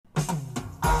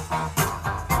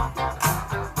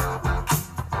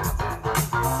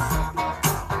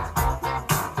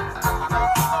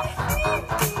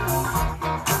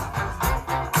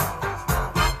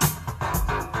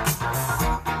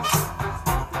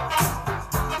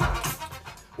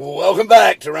Welcome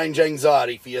back to Range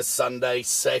Anxiety for your Sunday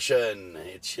session.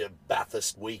 It's your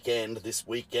Bathurst weekend this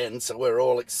weekend, so we're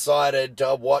all excited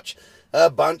to watch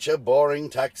a bunch of boring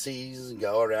taxis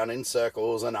go around in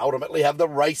circles and ultimately have the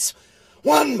race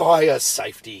won by a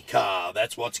safety car.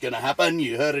 That's what's going to happen.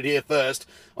 You heard it here first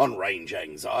on Range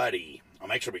Anxiety. I'm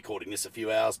actually recording this a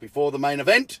few hours before the main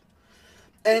event.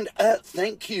 And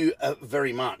thank you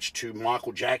very much to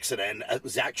Michael Jackson, and it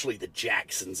was actually the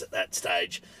Jacksons at that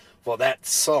stage, for that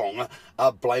song,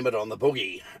 Blame It on the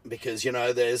Boogie. Because, you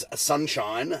know, there's a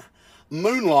sunshine,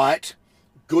 moonlight,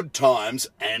 good times,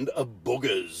 and a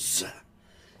boogers.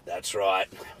 That's right.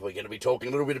 We're going to be talking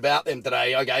a little bit about them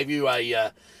today. I gave you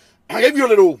a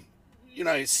little,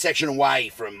 session away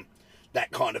from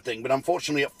that kind of thing. But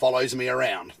unfortunately, it follows me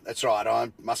around. That's right.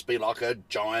 I must be like a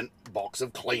giant box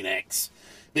of Kleenex,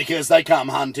 because they come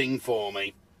hunting for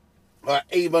me. I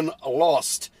even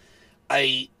lost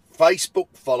a Facebook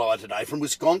follower today from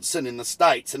Wisconsin in the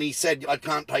States, and he said, I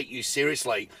can't take you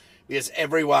seriously because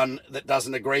everyone that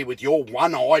doesn't agree with your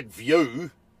one-eyed view,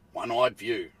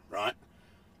 right,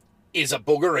 is a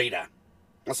booger eater.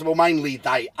 I said, well, mainly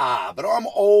they are, but I'm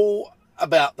all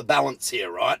about the balance here,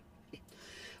 right?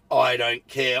 I don't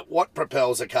care what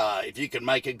propels a car. If you can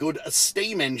make a good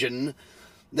steam engine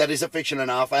that is efficient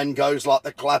enough and goes like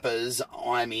the clappers,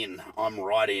 I'm in. I'm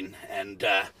right in. And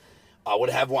I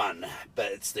would have one.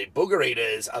 But it's the booger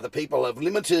eaters are the people of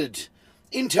limited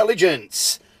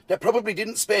intelligence that probably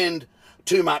didn't spend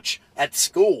too much at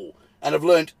school and have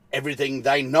learnt everything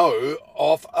they know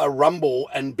off a Rumble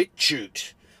and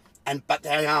BitChute. But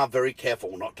they are very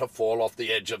careful not to fall off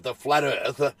the edge of the flat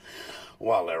earth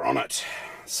while they're on it.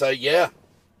 So, yeah,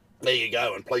 there you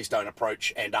go. And please don't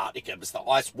approach Antarctica, because the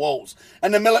ice walls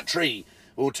and the military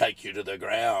will take you to the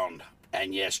ground.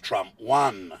 And yes, Trump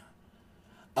won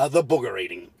the booger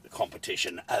eating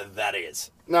competition, that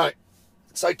is. No,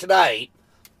 so today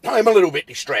I'm a little bit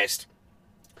distressed,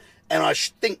 and I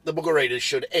think the booger eaters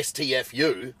should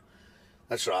STFU.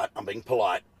 That's right, I'm being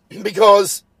polite,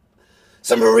 because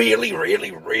some really,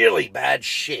 really, really bad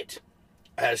shit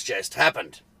has just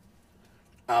happened.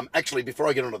 Actually, before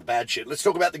I get onto the bad shit, let's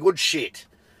talk about the good shit.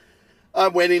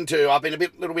 I've been a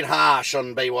little bit harsh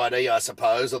on BYD, I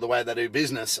suppose, or the way they do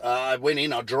business. I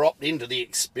dropped into the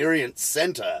Experience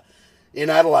Centre in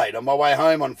Adelaide on my way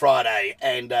home on Friday,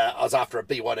 and I was after a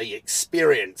BYD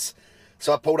Experience.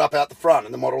 So I pulled up out the front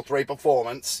in the Model 3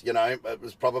 Performance. It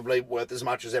was probably worth as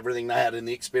much as everything they had in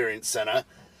the Experience Centre.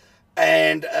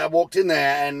 And I walked in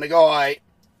there, and the guy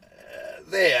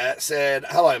there said,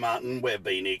 "Hello, Martin, we've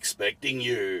been expecting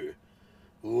you."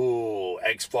 Ooh,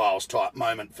 X-Files type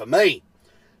moment for me.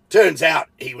 Turns out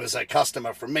he was a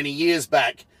customer from many years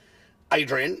back,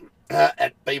 Adrian,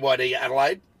 at BYD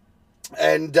Adelaide.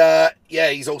 And,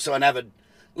 he's also an avid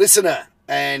listener.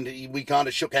 And we kind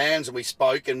of shook hands and we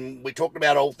spoke and we talked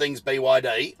about all things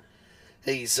BYD.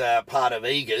 He's part of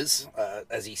Eagers,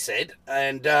 as he said.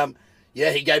 And,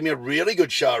 he gave me a really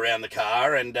good show around the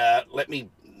car and let me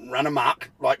run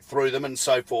amok, through them and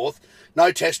so forth.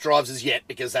 No test drives as yet,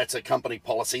 because that's a company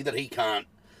policy that he can't,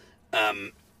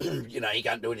 he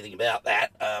can't do anything about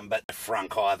that. But the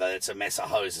frunk either, it's a mess of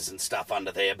hoses and stuff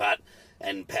under there,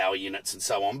 and power units and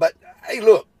so on. But hey,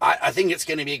 look, I think it's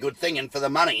going to be a good thing. And for the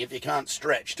money, if you can't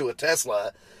stretch to a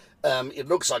Tesla, it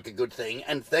looks like a good thing.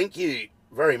 And thank you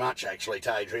very much, actually,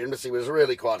 to Adrian, because he was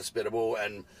really quite hospitable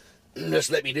and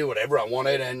just let me do whatever I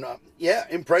wanted. And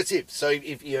impressive. So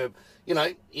if you're,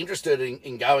 interested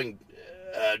in going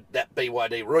that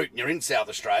BYD route, and you're in South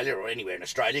Australia or anywhere in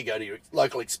Australia, go to your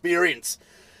local Experience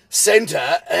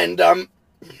Centre and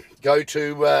go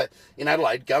to, in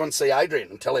Adelaide, go and see Adrian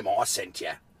and tell him I sent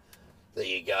you. There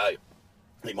you go.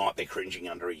 He might be cringing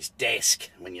under his desk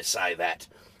when you say that.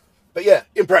 But yeah,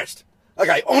 impressed.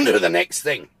 Okay, on to the next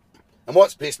thing. And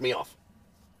what's pissed me off?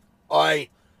 How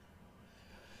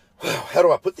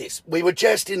do I put this? We were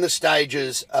just in the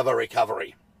stages of a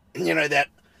recovery. That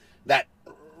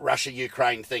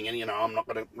Russia-Ukraine thing, and, I'm not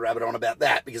going to rabbit on about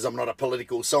that because I'm not a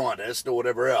political scientist or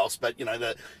whatever else, but,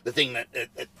 the thing that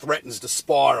it threatens to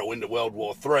spiral into World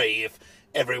War III if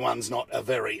everyone's not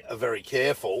very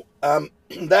careful,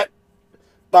 that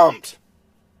bumped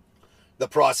the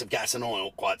price of gas and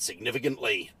oil quite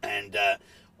significantly, and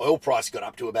oil price got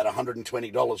up to about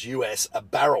 $120 US a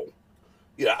barrel,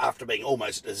 after being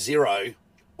almost a zero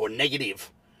or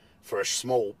negative for a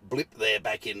small blip there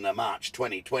back in the March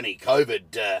 2020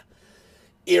 COVID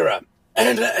era.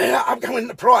 And up went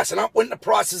the price, and up went the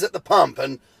prices at the pump,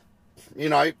 and,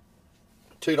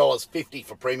 $2.50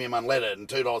 for premium unleaded and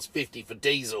 $2.50 for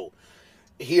diesel.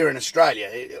 Here in Australia,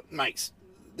 it makes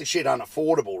the shit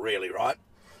unaffordable, really, right?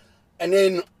 And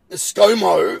then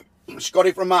ScoMo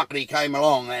Scotty from Markety came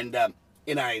along and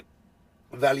in a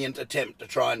valiant attempt to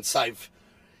try and save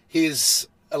his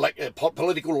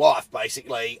political life,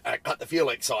 basically, cut the fuel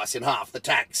excise in half. The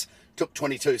tax took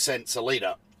 22 cents a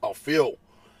litre of fuel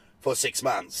for 6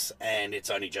 months, and it's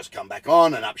only just come back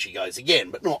on, and up she goes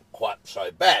again, but not quite so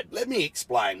bad. Let me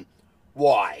explain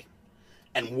why,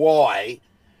 and why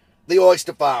the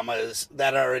oyster farmers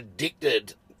that are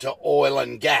addicted to oil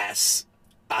and gas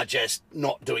are just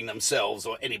not doing themselves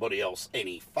or anybody else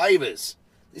any favours.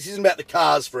 This isn't about the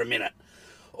cars for a minute,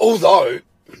 although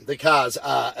the cars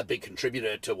are a big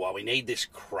contributor to why we need this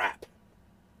crap.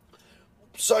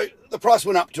 So the price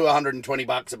went up to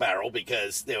 $120 a barrel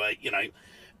because there were,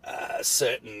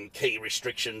 certain key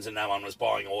restrictions and no one was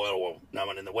buying oil, or no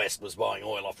one in the West was buying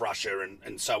oil off Russia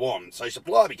and so on. So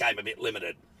supply became a bit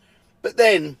limited. But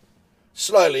then,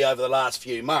 slowly over the last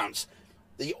few months,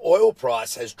 the oil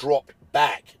price has dropped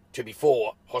back to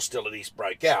before hostilities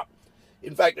broke out.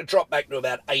 In fact, it dropped back to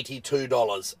about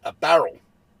 $82 a barrel,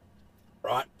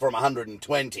 right, from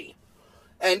 $120.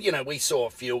 And, we saw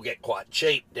fuel get quite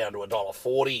cheap, down to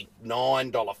 $1.49,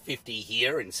 $1.50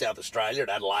 here in South Australia at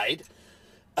Adelaide.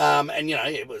 And,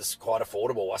 it was quite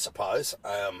affordable, I suppose,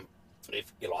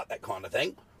 if you like that kind of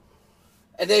thing.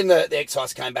 And then the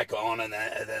excise came back on, and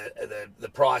the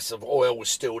price of oil was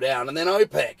still down. And then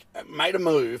OPEC made a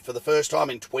move for the first time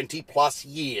in 20-plus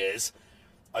years.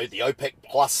 The OPEC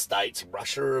Plus states,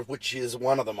 Russia of which is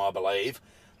one of them, I believe,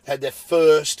 had their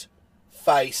first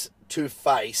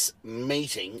face-to-face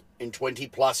meeting in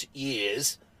 20-plus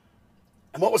years.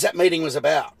 And what was that meeting was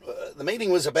about? The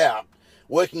meeting was about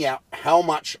working out how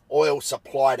much oil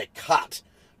supply to cut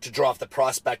to drive the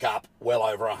price back up well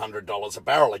over $100 a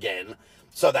barrel again,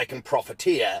 so they can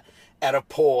profiteer out of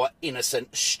poor,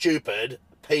 innocent, stupid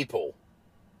people,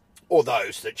 or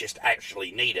those that just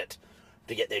actually need it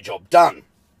to get their job done.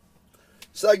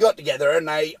 So they got together and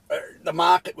the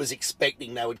market was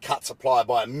expecting they would cut supply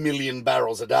by 1 million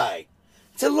barrels a day.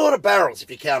 It's a lot of barrels if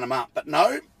you count them up, but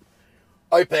no,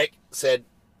 OPEC said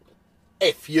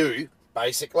F you,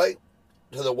 basically,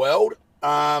 to the world,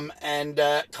 and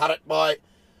cut it by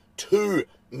 2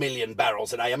 million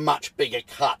barrels a day, a much bigger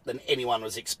cut than anyone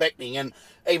was expecting. And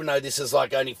even though this is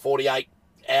like only 48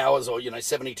 hours or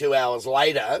 72 hours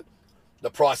later, the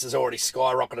price has already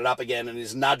skyrocketed up again and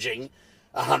is nudging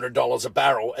 $100 a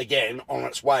barrel again on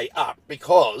its way up,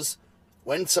 because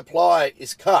when supply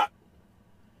is cut,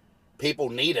 people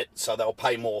need it, so they'll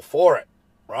pay more for it,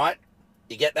 right?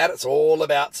 You get that? It's all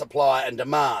about supply and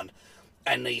demand.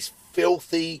 And these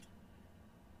filthy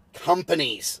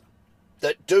companies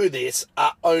that do this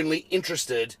are only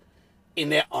interested in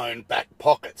their own back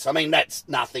pockets. I mean, that's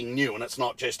nothing new, and it's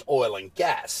not just oil and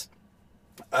gas.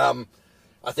 I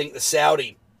think the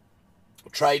Saudi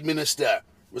trade minister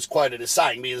was quoted as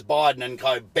saying, because Biden and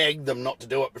co begged them not to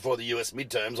do it before the US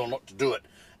midterms, or not to do it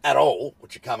at all,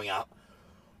 which are coming up.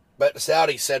 But the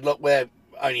Saudis said, look, we're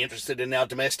only interested in our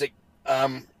domestic,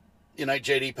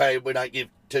 GDP. We don't give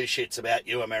two shits about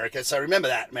you, America. So remember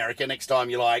that, America, next time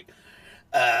you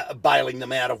bailing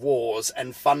them out of wars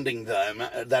and funding them,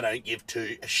 they don't give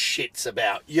two shits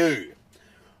about you.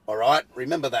 All right?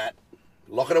 Remember that.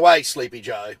 Lock it away, Sleepy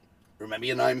Joe. Remember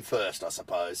your name first, I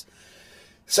suppose.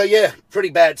 So, yeah, pretty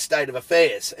bad state of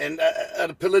affairs. And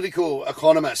a political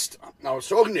economist I was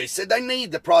talking to said they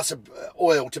need the price of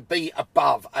oil to be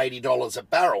above $80 a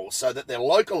barrel so that their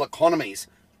local economies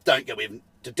don't go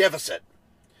into deficit.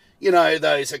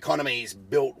 Those economies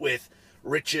built with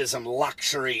riches and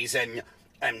luxuries and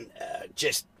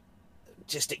just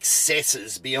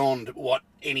excesses beyond what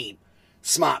any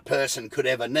smart person could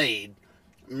ever need.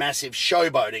 Massive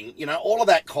showboating, all of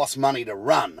that costs money to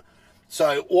run.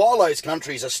 So while those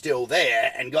countries are still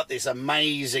there and got this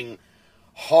amazing,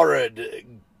 horrid,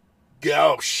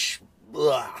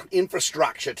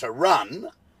 infrastructure to run,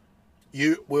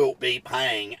 you will be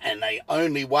paying. And the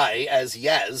only way, as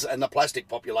Yaz and the plastic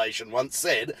population once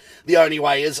said, the only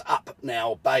way is up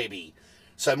now, baby.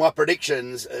 So my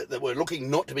predictions that were looking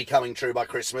not to be coming true by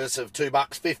Christmas of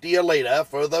 $2.50 a litre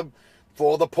for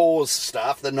the pause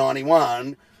stuff, the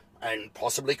 91, and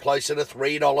possibly closer to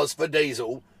 $3 for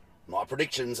diesel, my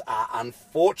predictions are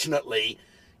unfortunately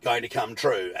going to come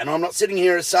true. And I'm not sitting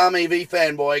here as some EV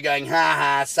fanboy going,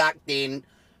 ha, sucked in,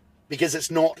 because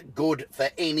it's not good for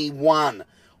anyone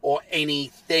or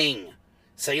anything.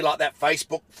 See, like that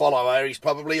Facebook follower, he's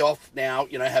probably off now,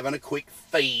 having a quick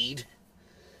feed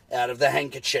out of the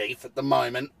handkerchief at the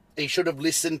moment. He should have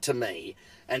listened to me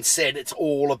and said it's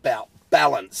all about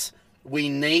balance. We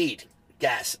need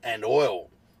gas and oil.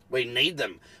 We need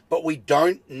them. But we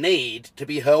don't need to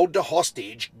be held to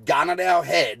hostage, gun at our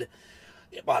head,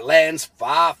 by lands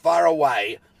far, far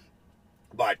away,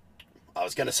 by, I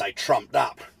was going to say trumped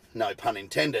up, no pun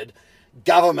intended,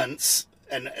 governments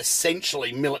and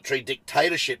essentially military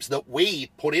dictatorships that we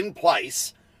put in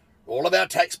place, all of our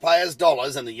taxpayers'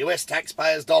 dollars and the US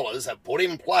taxpayers' dollars have put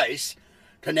in place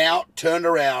to now turn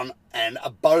around and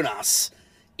bone us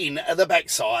in the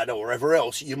backside or wherever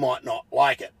else you might not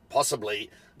like it, possibly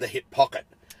the hip pocket.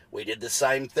 We did the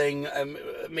same thing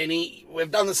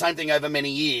we've done the same thing over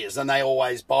many years, and they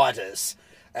always bite us.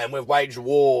 And we've waged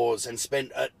wars and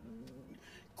spent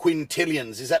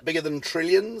quintillions, is that bigger than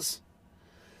trillions,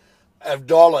 of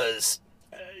dollars,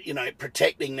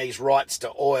 protecting these rights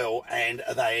to oil, and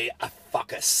they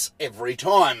fuck us every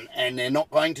time. And they're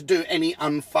not going to do any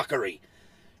unfuckery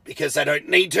because they don't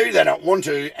need to, they don't want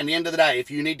to. And at the end of the day, if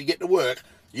you need to get to work,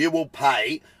 you will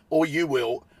pay or you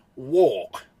will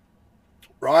walk.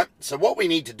 Right? So what we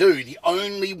need to do, the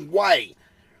only way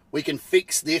we can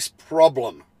fix this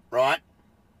problem, right,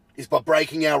 is by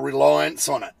breaking our reliance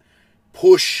on it.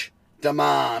 Push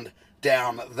demand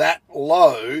down that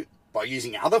low by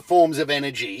using other forms of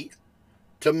energy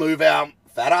to move our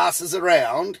fat asses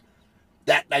around,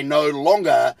 that they no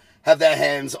longer have their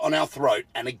hands on our throat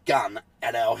and a gun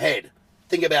at our head.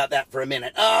 Think about that for a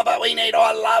minute. Oh, but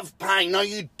I love pain. No,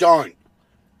 you don't.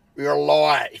 You're a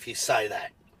liar if you say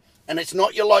that. And it's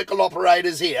not your local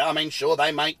operators here. I mean, sure,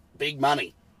 they make big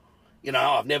money.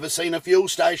 I've never seen a fuel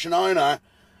station owner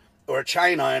or a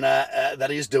chain owner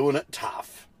that is doing it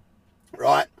tough,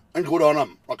 right? And good on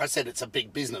them. Like I said, it's a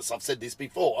big business. I've said this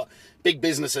before. Big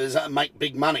businesses make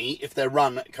big money if they're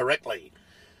run correctly.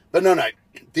 But no,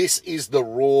 this is the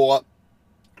raw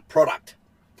product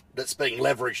that's being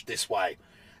leveraged this way.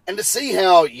 And to see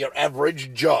how your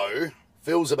average Joe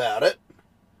feels about it,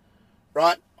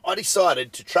 right, I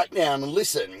decided to track down and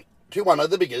listen to one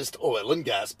of the biggest oil and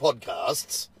gas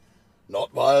podcasts,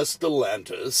 not via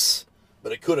Stellantis,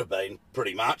 but it could have been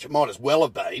pretty much. It might as well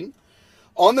have been.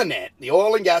 On the net, the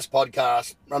oil and gas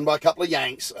podcast, run by a couple of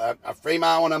Yanks, a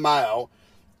female and a male,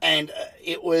 and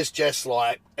it was just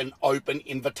like an open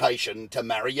invitation to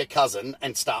marry your cousin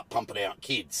and start pumping out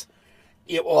kids.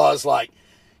 It was like,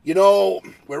 we're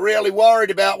really worried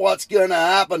about what's going to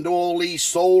happen to all these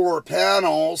solar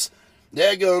panels.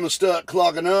 They're going to start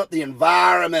clogging up the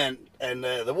environment. And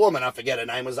the woman, I forget her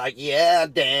name, was like, yeah,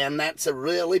 Dan, that's a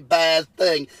really bad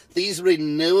thing. These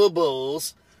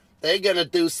renewables, they're going to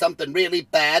do something really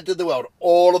bad to the world.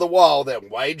 All of the while, they're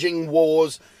waging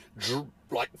wars,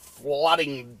 like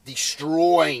flooding,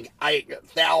 destroying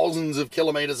thousands of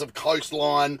kilometres of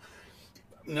coastline,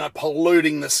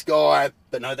 polluting the sky.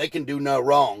 But no, they can do no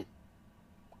wrong.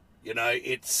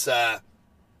 It's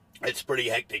pretty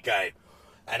hectic, eh?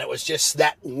 And it was just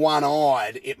that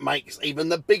one-eyed. It makes even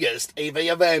the biggest EV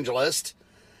evangelist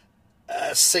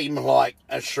seem like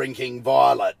a shrinking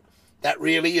violet. That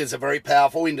really is a very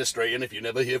powerful industry. And if you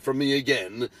never hear from me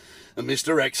again,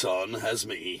 Mr. Exxon has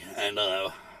me. And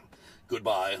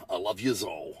goodbye. I love yous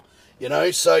all.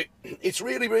 So it's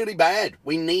really, really bad.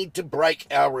 We need to break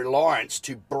our reliance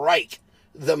to break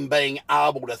them being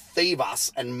able to thieve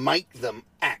us and make them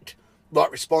act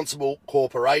like responsible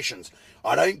corporations.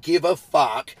 I don't give a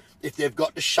fuck if they've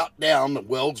got to shut down the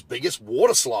world's biggest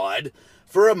water slide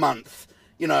for a month,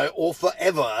 or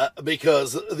forever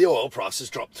because the oil price has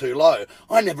dropped too low.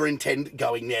 I never intend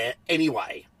going there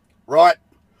anyway, right?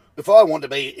 If I want to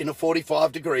be in a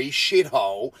 45-degree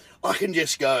shithole, I can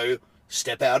just go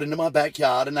step out into my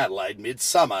backyard in Adelaide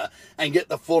midsummer and get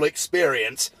the full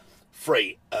experience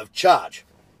free of charge.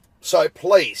 So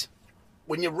please,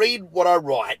 when you read what I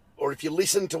write, or if you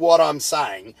listen to what I'm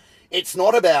saying, it's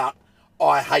not about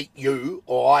I hate you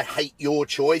or I hate your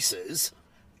choices.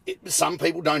 Some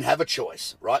people don't have a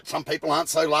choice, right? Some people aren't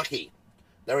so lucky.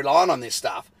 They're relying on this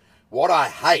stuff. What I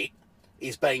hate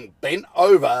is being bent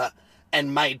over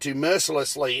and made to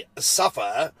mercilessly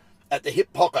suffer at the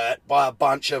hip pocket by a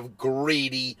bunch of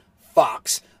greedy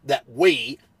fucks that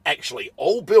we actually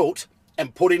all built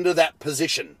and put into that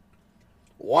position.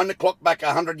 Wind the clock back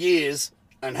 100 years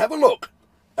and have a look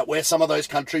at where some of those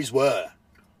countries were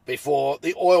before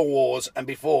the oil wars and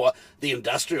before the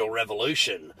Industrial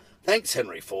Revolution. Thanks,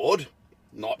 Henry Ford.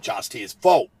 Not just his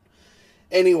fault.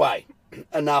 Anyway,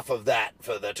 enough of that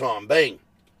for the time being.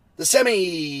 The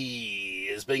Semi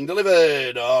is being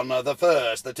delivered on the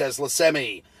 1st, the Tesla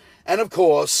Semi. And of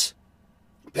course,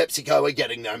 PepsiCo are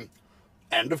getting them.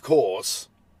 And of course,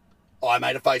 I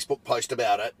made a Facebook post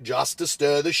about it just to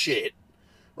stir the shit.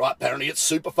 Right, apparently it's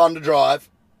super fun to drive.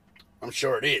 I'm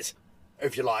sure it is.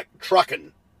 If you like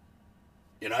trucking,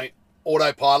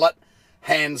 autopilot,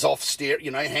 hands off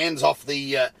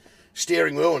the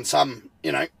steering wheel on some,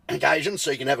 occasions,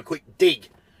 so you can have a quick dig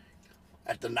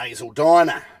at the nasal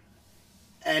diner.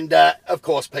 And, of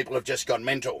course, people have just gone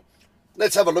mental.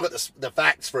 Let's have a look at the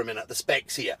facts for a minute, the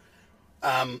specs here.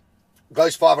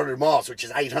 Goes 500 miles, which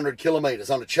is 800 kilometres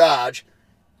on a charge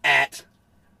at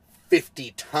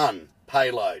 50-tonne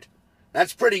payload.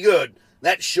 That's pretty good.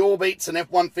 That sure beats an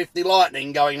F-150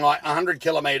 Lightning going like 100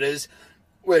 kilometres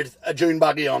with a dune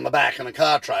buggy on the back and a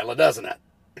car trailer, doesn't it?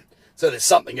 So there's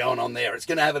something going on there. It's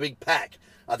going to have a big pack.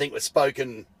 I think we've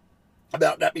spoken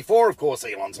about that before. Of course,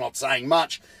 Elon's not saying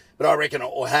much, but I reckon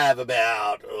it will have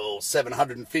about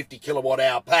 750 kilowatt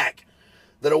hour pack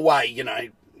that'll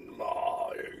weigh,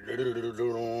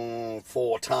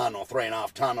 4 tonne or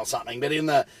 3.5 tonne or something. But in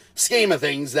the scheme of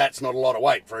things, that's not a lot of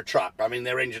weight for a truck. I mean,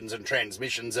 their engines and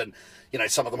transmissions and,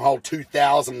 some of them hold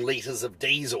 2,000 litres of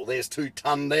diesel. There's 2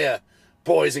 tonne there,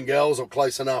 boys and girls, or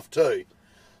close enough too.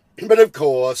 But of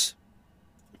course,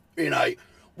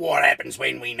 what happens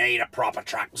when we need a proper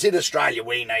truck? In Australia,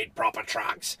 we need proper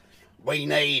trucks. We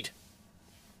need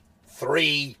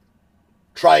 3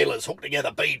 trailers hooked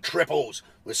together, B triples,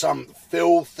 with some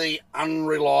filthy,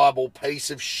 unreliable piece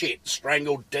of shit,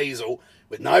 strangled diesel,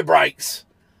 with no brakes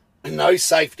and no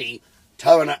safety,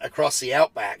 towing it across the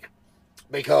outback.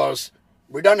 Because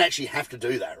we don't actually have to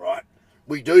do that, right?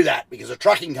 We do that because the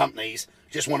trucking companies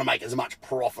just want to make as much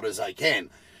profit as they can.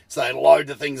 So they load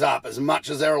the things up as much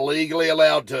as they're legally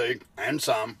allowed to, and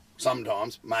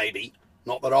sometimes, maybe,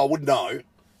 not that I would know,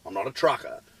 I'm not a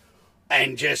trucker,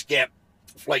 and just get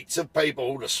fleets of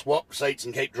people to swap seats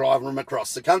and keep driving them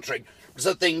across the country because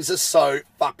the things are so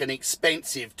fucking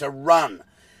expensive to run.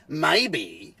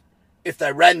 Maybe if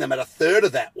they ran them at a third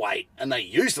of that weight and they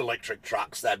used electric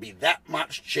trucks, they'd be that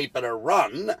much cheaper to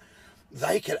run.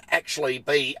 They could actually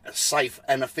be safe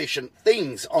and efficient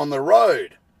things on the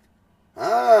road.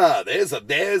 There's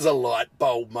a light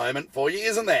bulb moment for you,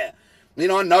 isn't there?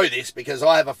 I know this because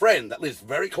I have a friend that lives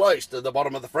very close to the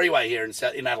bottom of the freeway here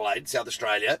in Adelaide, South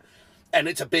Australia, and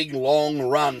it's a big long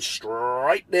run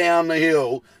straight down the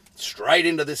hill, straight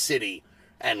into the city.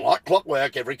 And like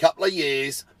clockwork, every couple of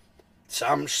years,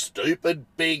 some stupid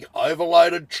big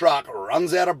overloaded truck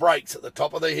runs out of brakes at the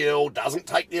top of the hill, doesn't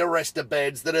take the arrestor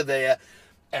beds that are there,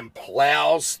 and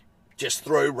plows just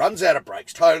through, runs out of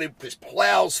brakes, totally just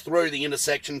plows through the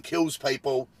intersection, kills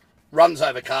people, runs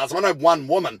over cars. I know one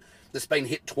woman that's been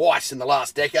hit twice in the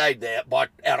last decade there by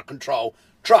out-of-control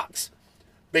trucks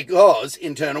because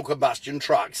internal combustion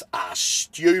trucks are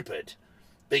stupid,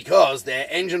 because their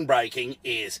engine braking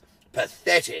is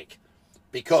pathetic,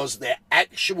 because their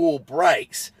actual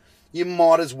brakes, you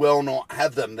might as well not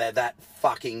have them. They're that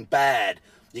fucking bad.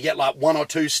 You get like 1 or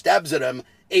 2 stabs at them,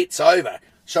 it's over.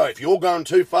 So if you're going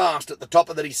too fast at the top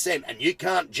of the descent and you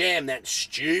can't jam that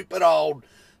stupid old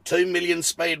 2 million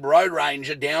speed Road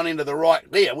Ranger down into the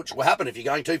right gear, which will happen if you're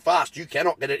going too fast, you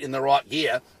cannot get it in the right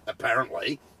gear,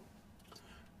 apparently,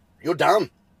 you're done.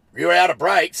 You're out of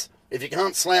brakes. If you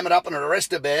can't slam it up in an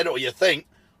arrestor bed, or you think,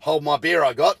 hold my beer,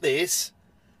 I got this,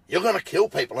 you're going to kill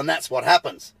people, and that's what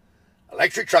happens.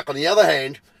 Electric truck, on the other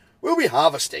hand, will be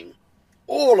harvesting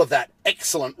all of that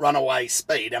excellent runaway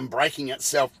speed and breaking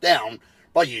itself down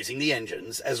by using the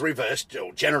engines as reverse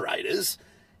generators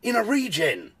in a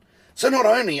regen. So not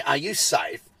only are you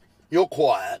safe, you're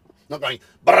quiet, not going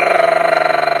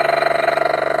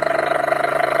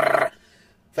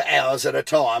for hours at a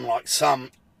time like some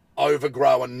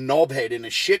overgrown knobhead in a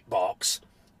shitbox,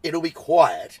 it'll be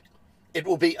quiet, it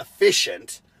will be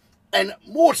efficient, and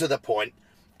more to the point,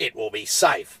 it will be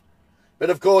safe. But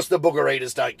of course the booger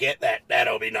eaters don't get that.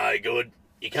 That'll be no good.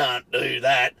 You can't do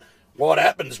that. What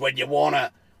happens when you want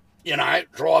to,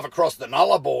 drive across the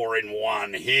Nullarbor in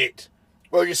one hit?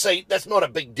 Well, you see, that's not a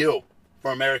big deal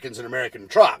for Americans and American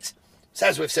trucks. So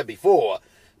as we've said before,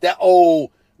 they're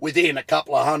all within a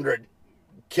couple of 100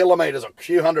 kilometres or a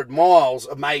few hundred miles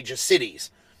of major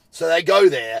cities. So they go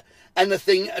there, and the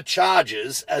thing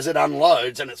charges as it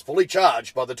unloads, and it's fully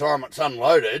charged by the time it's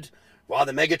unloaded by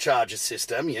the Mega Charger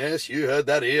system. Yes, you heard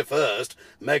that here first.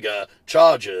 Mega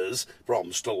Chargers from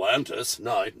Stellantis.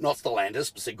 No, not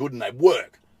Stellantis, but they're good and they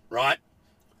work, right?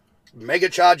 Mega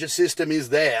Charger system is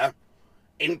there,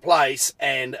 in place,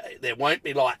 and there won't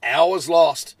be like hours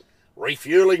lost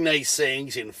refueling these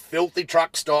things in filthy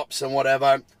truck stops and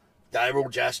whatever. They will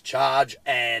just charge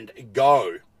and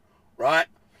go, right?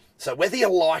 So whether you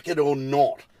like it or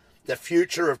not, the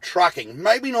future of trucking,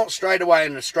 maybe not straight away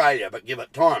in Australia, but give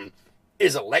it time,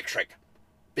 is electric,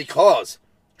 because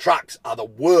trucks are the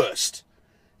worst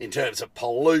in terms of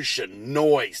pollution,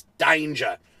 noise,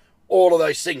 danger, all of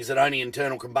those things that only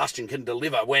internal combustion can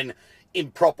deliver when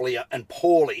improperly and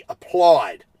poorly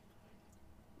applied.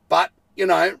 But,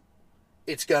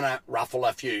 it's going to ruffle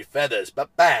a few feathers,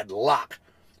 but bad luck.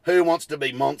 Who wants to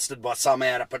be monstered by some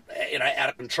out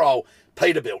of control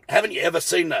Peterbilt? Haven't you ever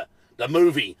seen the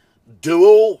movie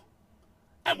Duel?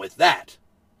 And with that,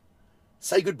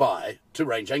 say goodbye to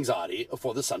range anxiety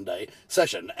for the Sunday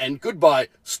session, and goodbye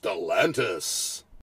Stellantis.